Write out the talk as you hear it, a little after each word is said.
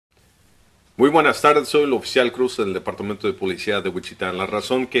Muy buenas tardes, soy el oficial Cruz del Departamento de Policía de Wichita. La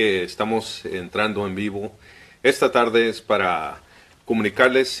razón que estamos entrando en vivo esta tarde es para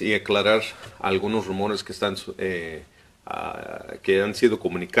comunicarles y aclarar algunos rumores que que han sido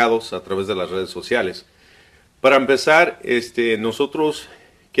comunicados a través de las redes sociales. Para empezar, nosotros,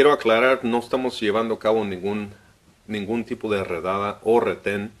 quiero aclarar, no estamos llevando a cabo ningún tipo de redada o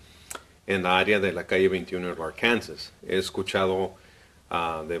retén en la área de la calle 21 de Arkansas. He escuchado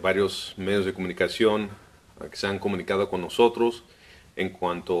de varios medios de comunicación que se han comunicado con nosotros en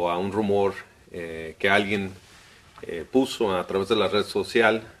cuanto a un rumor que alguien puso a través de la red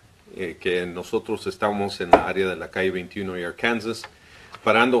social que nosotros estamos en la área de la calle 21 y Arkansas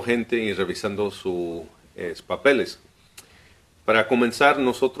parando gente y revisando sus papeles. Para comenzar,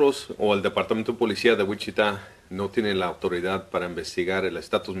 nosotros o el Departamento de Policía de Wichita no tiene la autoridad para investigar el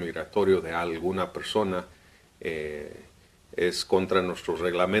estatus migratorio de alguna persona. Es contra nuestro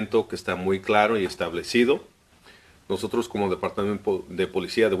reglamento, que está muy claro y establecido. Nosotros como Departamento de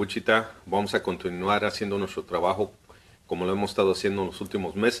Policía de Wichita vamos a continuar haciendo nuestro trabajo como lo hemos estado haciendo en los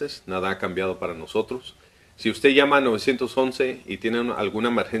últimos meses. Nada ha cambiado para nosotros. Si usted llama a 911 y tiene alguna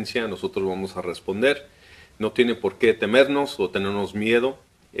emergencia, nosotros vamos a responder. No tiene por qué temernos o tenernos miedo.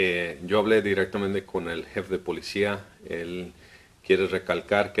 Yo hablé directamente con el jefe de policía. Él quiere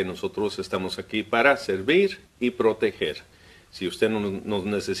recalcar que nosotros estamos aquí para servir y proteger. Si usted nos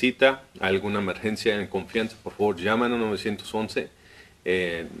necesita alguna emergencia en confianza, por favor llamen a 911.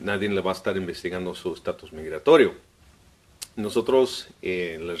 Nadie le va a estar investigando su estatus migratorio. Nosotros,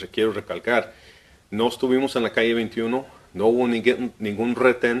 les quiero recalcar, no estuvimos en la calle 21, no hubo ningún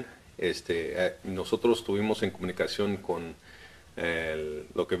retén. Nosotros estuvimos en comunicación con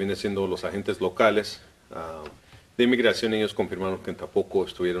lo que viene siendo los agentes locales de inmigración. Ellos confirmaron que tampoco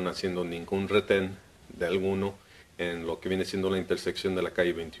estuvieron haciendo ningún retén de alguno en lo que viene siendo la intersección de la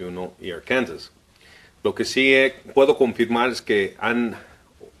calle 21 y Arkansas. Lo que sí puedo confirmar es que en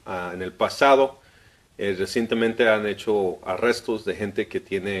el pasado, recientemente han hecho arrestos de gente que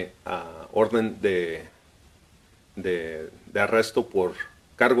tiene orden de arresto por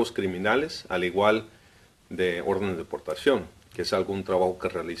cargos criminales, al igual de orden de deportación, que es algún trabajo que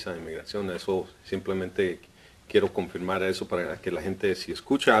realiza inmigración. Eso simplemente quiero confirmar eso para que la gente, si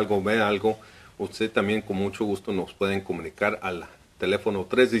escucha algo, ve algo, usted también con mucho gusto nos pueden comunicar al teléfono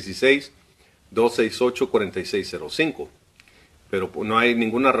 316-268-4605. Pero no hay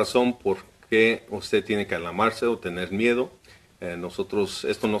ninguna razón por qué usted tiene que alarmarse o tener miedo.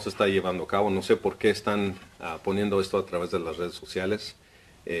 Esto no se está llevando a cabo. No sé por qué están poniendo esto a través de las redes sociales.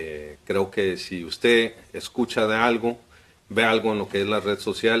 Creo que si usted escucha de algo, ve algo en lo que es la red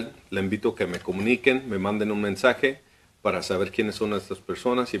social, le invito a que me comuniquen, me manden un mensaje para saber quiénes son estas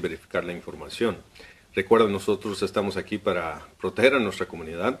personas y verificar la información. Recuerden, nosotros estamos aquí para proteger a nuestra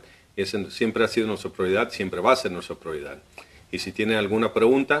comunidad. Ese siempre ha sido nuestra prioridad, siempre va a ser nuestra prioridad. Y si tiene alguna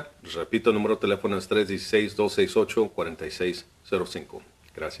pregunta, repito, el número de teléfono es 316-268-4605.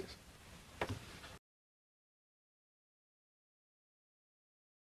 Gracias.